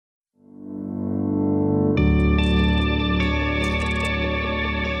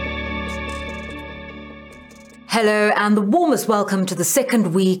Hello and the warmest welcome to the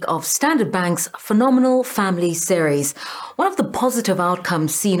second week of Standard Bank's Phenomenal Family Series. One of the positive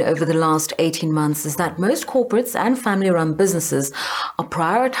outcomes seen over the last 18 months is that most corporates and family-run businesses are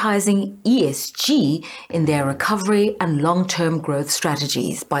prioritizing ESG in their recovery and long-term growth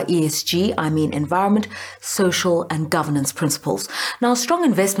strategies. By ESG, I mean environment, social and governance principles. Now, a strong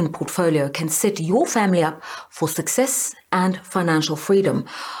investment portfolio can set your family up for success and financial freedom.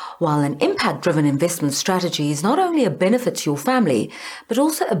 While an impact-driven investment strategy is not only a benefit to your family, but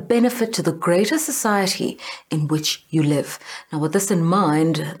also a benefit to the greater society in which you live. Now, with this in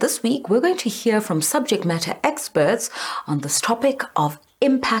mind, this week we're going to hear from subject matter experts on this topic of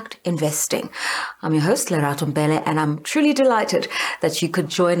impact investing. I'm your host, Lerato Mbele, and I'm truly delighted that you could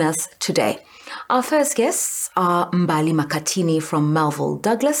join us today. Our first guests are Mbali Makhathini from Melville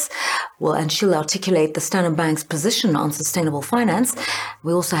Douglas, and she'll articulate the Standard Bank's position on sustainable finance.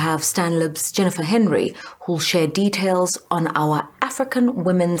 We also have Stanlib's Jennifer Henry, who'll share details on our African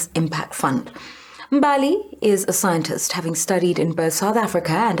Women's Impact Fund. Mbali is a scientist, having studied in both South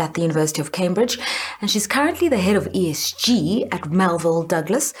Africa and at the University of Cambridge, and she's currently the head of ESG at Melville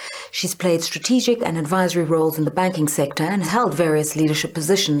Douglas. She's played strategic and advisory roles in the banking sector and held various leadership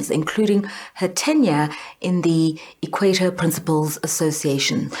positions, including her tenure in the Equator Principles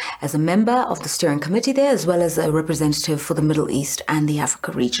Association as a member of the steering committee there, as well as a representative for the Middle East and the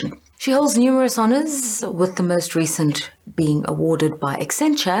Africa region. She holds numerous honors, with the most recent being awarded by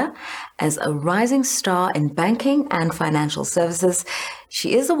Accenture as a rising star in banking and financial services.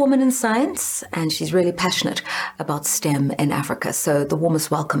 She is a woman in science, and she's really passionate about STEM in Africa. So the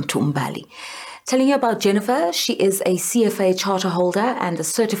warmest welcome to Mbali. Telling you about Jennifer, she is a CFA charter holder and a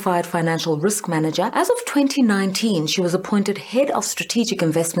certified financial risk manager. As of 2019, she was appointed head of strategic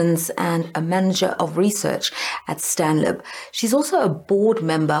investments and a manager of research at Stanlib. She's also a board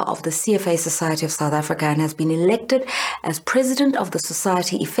member of the CFA Society of South Africa and has been elected as president of the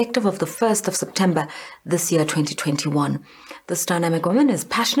society effective of the 1st of September this year, 2021. This dynamic woman is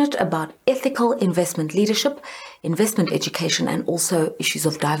passionate about ethical investment leadership, investment education, and also issues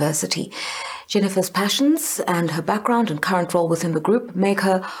of diversity. Jennifer's passions and her background and current role within the group make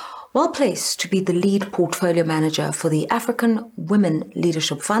her well placed to be the lead portfolio manager for the African Women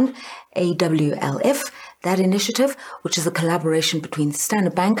Leadership Fund, AWLF, that initiative, which is a collaboration between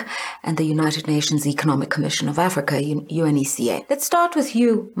Standard Bank and the United Nations Economic Commission of Africa, UNECA. Let's start with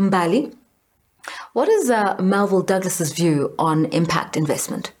you, Mbali. What is Melville Douglas's view on impact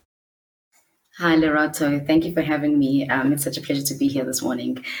investment? Hi, Lerato. Thank you for having me. It's such a pleasure to be here this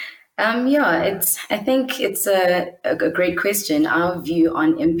morning. I think it's a great question. Our view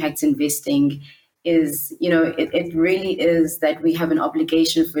on impact investing is, it really is that we have an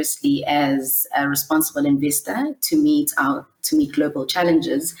obligation, firstly, as a responsible investor to meet global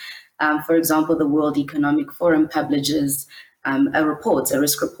challenges. For example, the World Economic Forum publishes a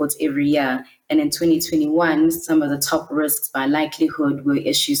risk report every year. And in 2021, some of the top risks by likelihood were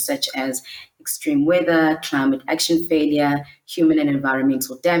issues such as extreme weather, climate action failure, human and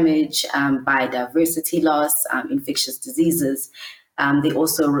environmental damage, biodiversity loss, infectious diseases. They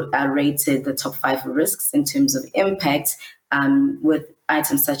also rated the top 5 risks in terms of impact, with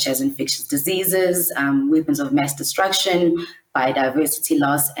items such as infectious diseases, weapons of mass destruction, biodiversity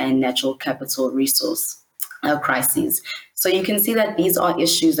loss, and natural capital resource crises. So you can see that these are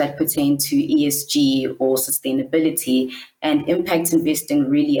issues that pertain to ESG or sustainability, and impact investing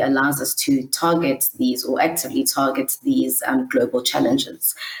really allows us to target these or actively target these global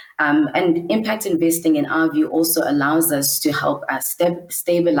challenges. And impact investing, in our view, also allows us to help us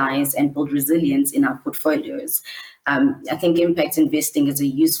stabilize and build resilience in our portfolios. I think impact investing is a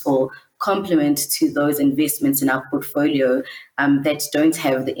useful complement to those investments in our portfolio that don't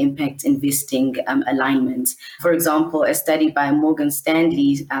have the impact investing alignment. For example, a study by Morgan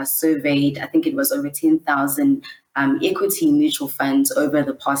Stanley surveyed, I think it was over 10,000 equity mutual funds over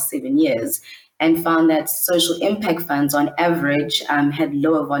the past 7 years, and found that social impact funds on average had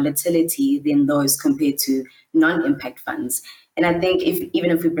lower volatility than those compared to non-impact funds. And I think even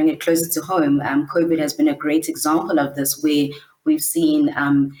if we bring it closer to home, COVID has been a great example of this, where we've seen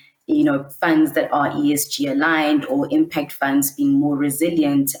funds that are ESG aligned or impact funds being more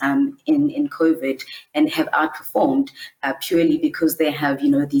resilient in COVID and have outperformed purely because they have,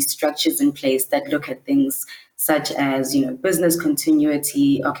 these structures in place that look at things such as, business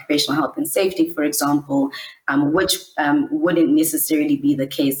continuity, occupational health and safety, for example, which wouldn't necessarily be the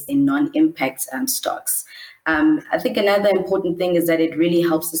case in non-impact stocks. I think another important thing is that it really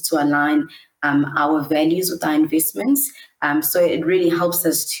helps us to align our values with our investments. So it really helps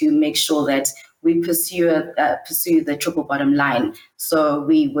us to make sure that we pursue the triple bottom line. So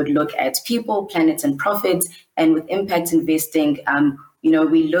we would look at people, planet, and profit. And with impact investing,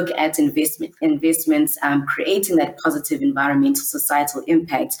 we look at investments creating that positive environmental societal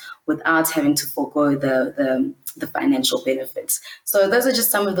impact without having to forego the financial benefits. So those are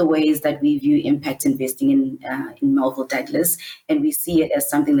just some of the ways that we view impact investing in Melville Douglas, and we see it as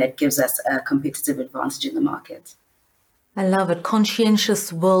something that gives us a competitive advantage in the market. I love it.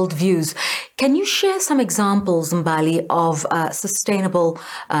 Conscientious worldviews. Can you share some examples, Mbali, of sustainable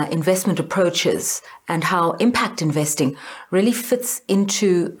investment approaches and how impact investing really fits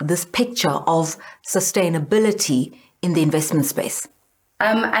into this picture of sustainability in the investment space?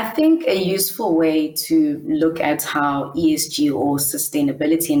 I think a useful way to look at how ESG or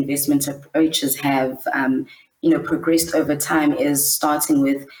sustainability investment approaches have progressed over time is starting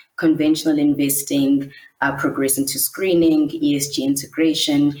with conventional investing, progressing to screening, ESG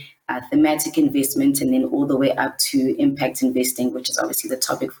integration, thematic investment, and then all the way up to impact investing, which is obviously the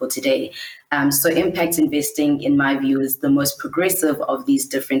topic for today. So impact investing, in my view, is the most progressive of these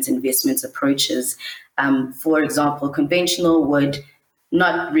different investment approaches. For example, conventional would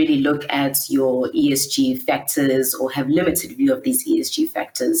not really look at your ESG factors or have limited view of these ESG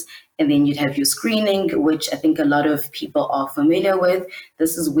factors. And then you'd have your screening, which I think a lot of people are familiar with.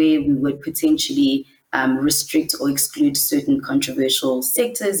 This is where we would potentially restrict or exclude certain controversial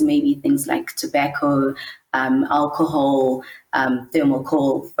sectors, maybe things like tobacco, alcohol, thermal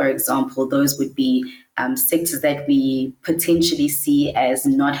coal, for example. Those would be sectors that we potentially see as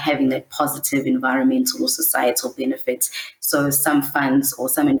not having that positive environmental or societal benefits. So some funds or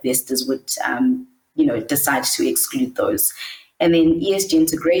some investors would, decide to exclude those. And then ESG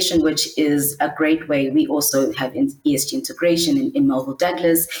integration, which is a great way. We also have ESG integration in Melville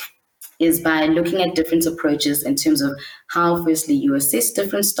Douglas, is by looking at different approaches in terms of how, firstly, you assess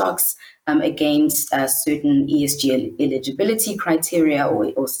different stocks against certain ESG eligibility criteria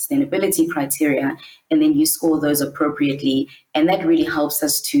or sustainability criteria, and then you score those appropriately. And that really helps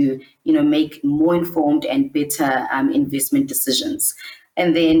us to, make more informed and better investment decisions.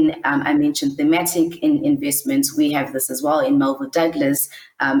 And then I mentioned thematic investments. We have this as well in Melville Douglas.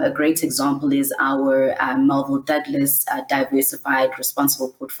 A great example is our Melville Douglas diversified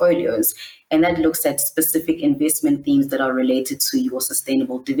responsible portfolios. And that looks at specific investment themes that are related to your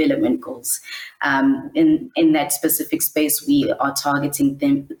sustainable development goals. In that specific space, we are targeting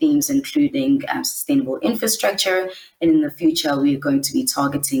themes including sustainable infrastructure. And in the future, we're going to be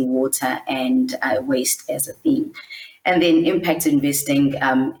targeting water and waste as a theme. And then impact investing,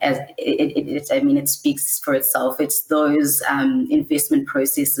 it speaks for itself. It's those investment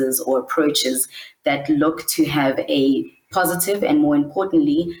processes or approaches that look to have a positive and, more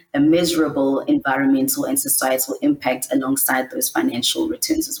importantly, a measurable environmental and societal impact alongside those financial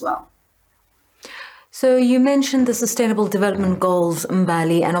returns as well. So you mentioned the Sustainable Development Goals,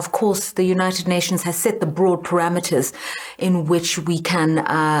 Mbali, and of course the United Nations has set the broad parameters in which we can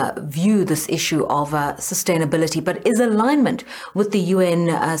view this issue of sustainability. But is alignment with the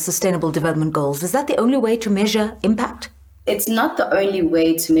UN Sustainable Development Goals, is that the only way to measure impact? It's not the only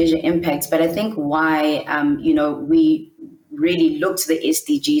way to measure impact, but I think why we really look to the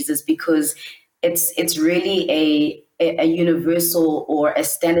SDGs is because it's really a universal or a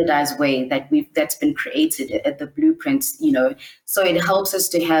standardized way that's been created at the blueprint, So it helps us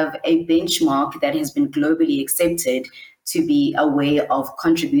to have a benchmark that has been globally accepted to be a way of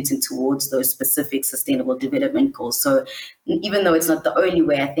contributing towards those specific sustainable development goals. So even though it's not the only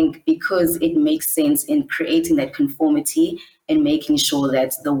way, I think because it makes sense in creating that conformity and making sure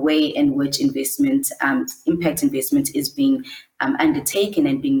that the way in which impact investment is being undertaken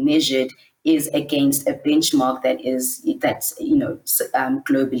and being measured is against a benchmark that's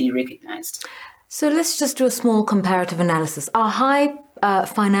globally recognized. So let's just do a small comparative analysis. Are high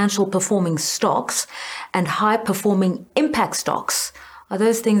financial performing stocks and high performing impact stocks, are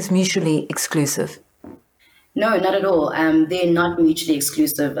those things mutually exclusive? No, not at all. They're not mutually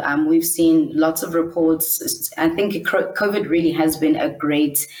exclusive. We've seen lots of reports. I think COVID really has been a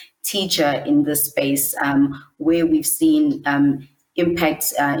great teacher in this space, where we've seen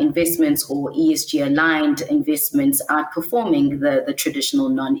impact investments or ESG aligned investments outperforming the traditional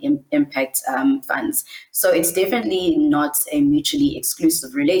non-impact funds. So it's definitely not a mutually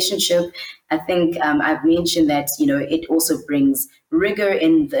exclusive relationship. I think I've mentioned that it also brings rigor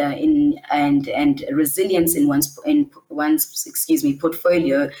and resilience in one's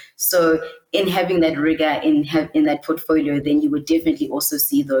portfolio. So in having that rigor in that portfolio, then you would definitely also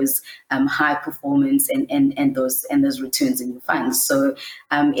see those high performance and those returns in your funds. So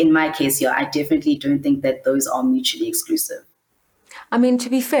in my case, I definitely don't think that those are mutually exclusive. I mean, to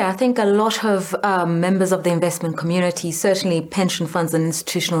be fair, I think a lot of members of the investment community, certainly pension funds and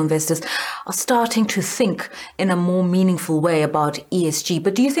institutional investors, are starting to think in a more meaningful way about ESG.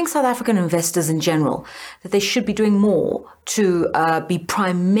 But do you think South African investors in general, that they should be doing more to be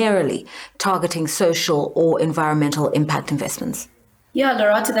primarily targeting social or environmental impact investments? Yeah,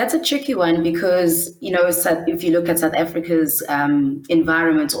 Loretta, that's a tricky one because, if you look at South Africa's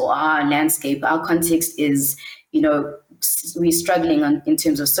environment or our landscape, our context is, we're struggling in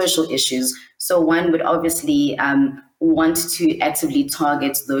terms of social issues. So one would obviously want to actively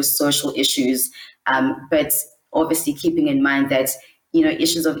target those social issues, but obviously keeping in mind that,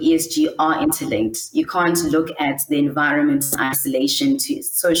 issues of ESG are interlinked. You can't look at the environment in isolation to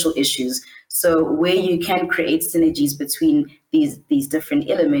social issues. So where you can create synergies between these different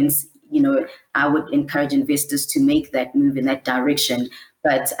elements, I would encourage investors to make that move in that direction.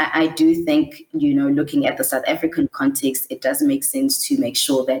 But I do think, looking at the South African context, it does make sense to make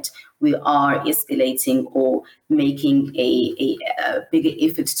sure that we are escalating or making a bigger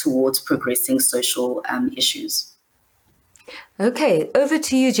effort towards progressing social issues. Okay, over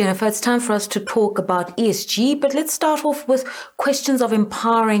to you, Jennifer. It's time for us to talk about ESG, but let's start off with questions of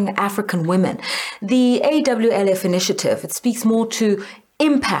empowering African women. The AWLF initiative, it speaks more to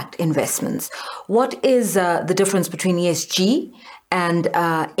impact investments. What is the difference between ESG and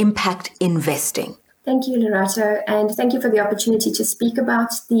impact investing? Thank you, Lerato, and thank you for the opportunity to speak about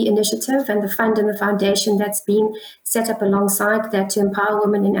the initiative and the fund and the foundation that's been set up alongside that to empower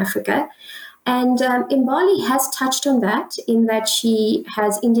women in Africa. And Mbali has touched on that in that she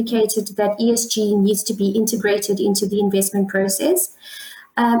has indicated that ESG needs to be integrated into the investment process.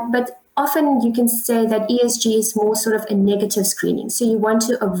 But often you can say that ESG is more sort of a negative screening. So you want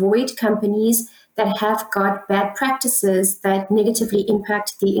to avoid companies that have got bad practices that negatively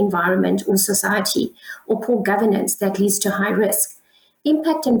impact the environment or society, or poor governance that leads to high risk.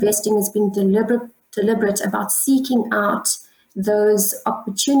 Impact investing is being deliberate about seeking out those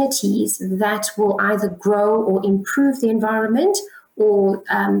opportunities that will either grow or improve the environment or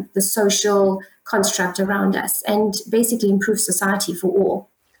the social construct around us, and basically improve society for all.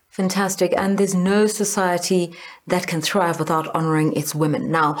 Fantastic. And there's no society that can thrive without honoring its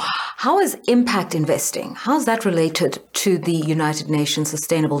women. Now, how is impact investing? How's that related to the United Nations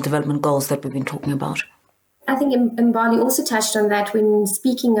Sustainable Development Goals that we've been talking about? I think Mbali also touched on that when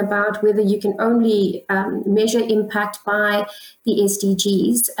speaking about whether you can only measure impact by the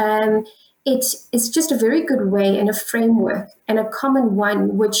SDGs. It's just a very good way and a framework and a common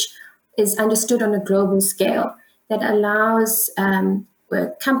one which is understood on a global scale that allows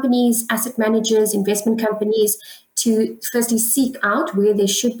companies, asset managers, investment companies to firstly seek out where they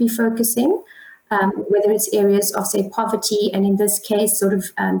should be focusing, whether it's areas of, say, poverty, and in this case, sort of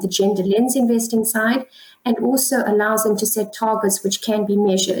the gender lens investing side, and also allows them to set targets which can be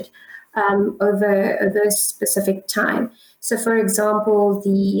measured over a specific time. So, for example,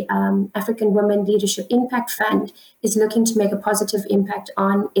 the African Women Leadership Impact Fund is looking to make a positive impact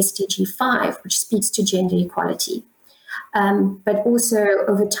on SDG 5, which speaks to gender equality. But also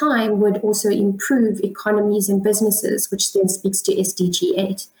over time would also improve economies and businesses, which then speaks to SDG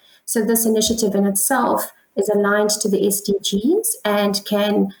 8. So this initiative in itself is aligned to the SDGs and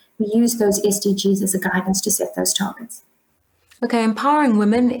can use those SDGs as a guidance to set those targets. Okay, empowering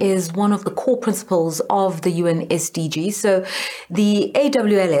women is one of the core principles of the UN SDGs. So the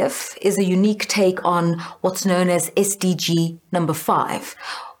AWLF is a unique take on what's known as SDG number 5.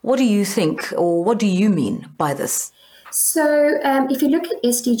 What do you think, or what do you mean by this? So if you look at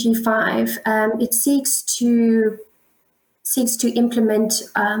SDG 5, it seeks to implement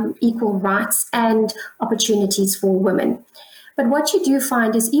equal rights and opportunities for women. But what you do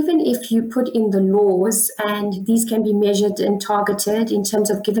find is even if you put in the laws and these can be measured and targeted in terms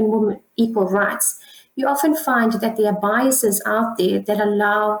of giving women equal rights, you often find that there are biases out there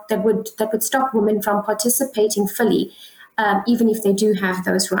that would stop women from participating fully, even if they do have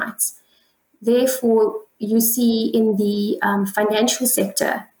those rights. Therefore, you see in the financial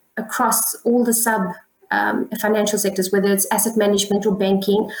sector across all the financial sectors, whether it's asset management or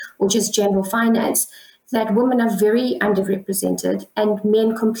banking or just general finance, that women are very underrepresented and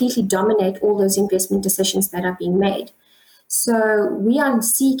men completely dominate all those investment decisions that are being made. So we are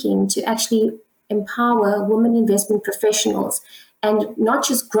seeking to actually empower women investment professionals and not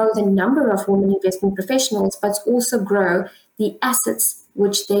just grow the number of women investment professionals, but also grow the assets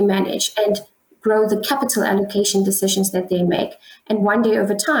which they manage and grow the capital allocation decisions that they make. And one day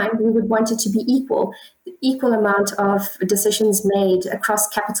over time, we would want it to be equal amount of decisions made across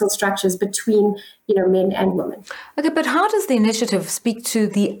capital structures between, men and women. Okay, but how does the initiative speak to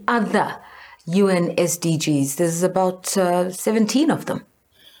the other UN SDGs. There's about 17 of them.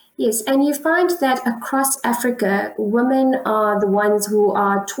 Yes, and you find that across Africa, women are the ones who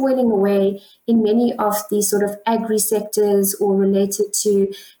are toiling away in many of these sort of agri sectors or related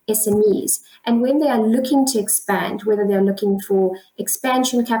to SMEs. And when they are looking to expand, whether they're looking for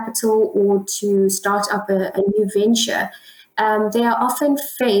expansion capital or to start up a new venture, they are often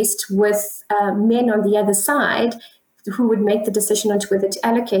faced with men on the other side who would make the decision on whether to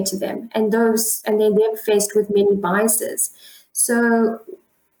allocate to them. And they're then faced with many biases. So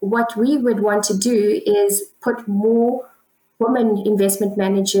what we would want to do is put more women investment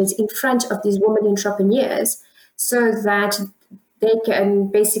managers in front of these women entrepreneurs so that they can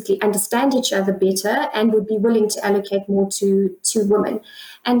basically understand each other better and would be willing to allocate more to women.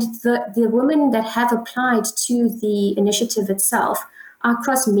 And the women that have applied to the initiative itself are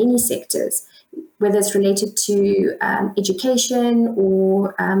across many sectors, whether it's related to education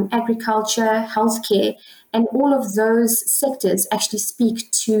or agriculture, healthcare, and all of those sectors actually speak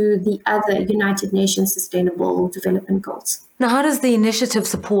to the other United Nations Sustainable Development Goals. Now, how does the initiative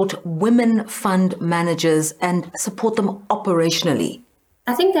support women fund managers and support them operationally?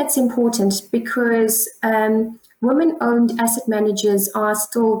 I think that's important because women-owned asset managers are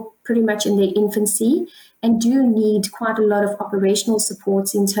still pretty much in their infancy and do need quite a lot of operational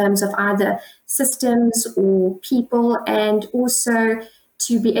support in terms of either systems or people, and also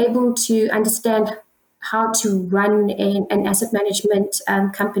to be able to understand how to run an asset management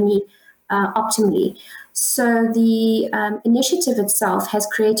company optimally. So the initiative itself has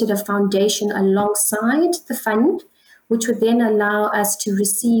created a foundation alongside the fund, which would then allow us to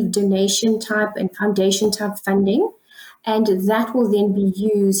receive donation type and foundation type funding. And that will then be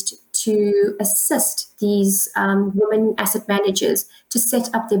used to assist these women asset managers to set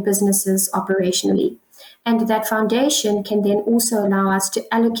up their businesses operationally. And that foundation can then also allow us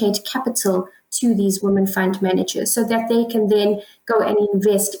to allocate capital to these women fund managers so that they can then go and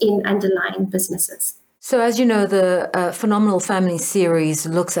invest in underlying businesses. So as you know, the Phenomenal Family series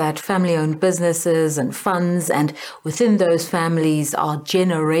looks at family-owned businesses and funds, and within those families are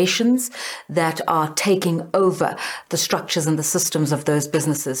generations that are taking over the structures and the systems of those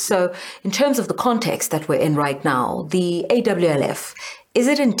businesses. So in terms of the context that we're in right now, the AWLF, is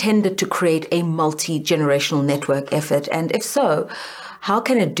it intended to create a multi-generational network effort? And if so, how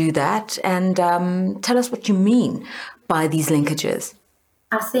can it do that? And tell us what you mean by these linkages.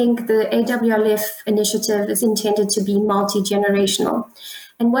 I think the AWLF initiative is intended to be multi-generational.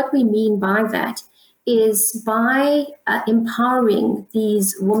 And what we mean by that is by empowering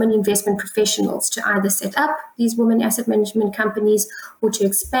these women investment professionals to either set up these women asset management companies or to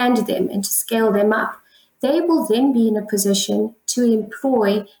expand them and to scale them up, they will then be in a position to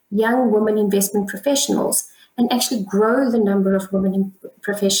employ young women investment professionals and actually grow the number of women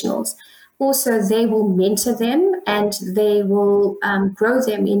professionals. Also, they will mentor them and they will grow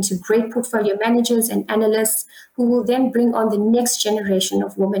them into great portfolio managers and analysts who will then bring on the next generation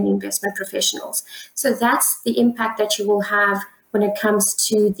of women investment professionals. So that's the impact that you will have when it comes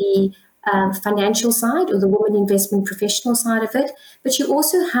to the financial side or the women investment professional side of it. But you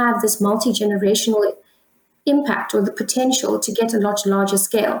also have this multi-generational impact or the potential to get a lot larger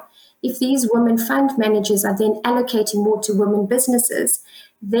scale. If these women fund managers are then allocating more to women businesses,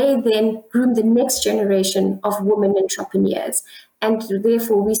 they then groom the next generation of women entrepreneurs. And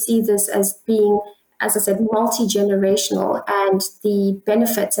therefore, we see this as being, as I said, multi-generational, and the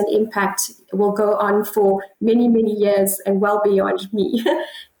benefits and impact will go on for many, many years and well beyond me.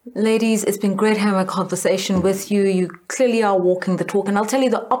 Ladies, it's been great having a conversation with you. You clearly are walking the talk. And I'll tell you,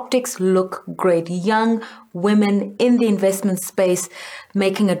 the optics look great. Young women in the investment space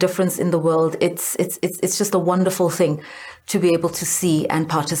making a difference in the world. It's just a wonderful thing to be able to see and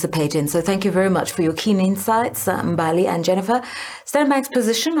participate in. So thank you very much for your keen insights, Mbali and Jennifer. Standard Bank's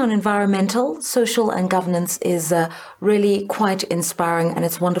position on environmental, social and governance is really quite inspiring. And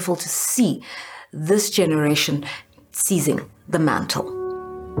it's wonderful to see this generation seizing the mantle.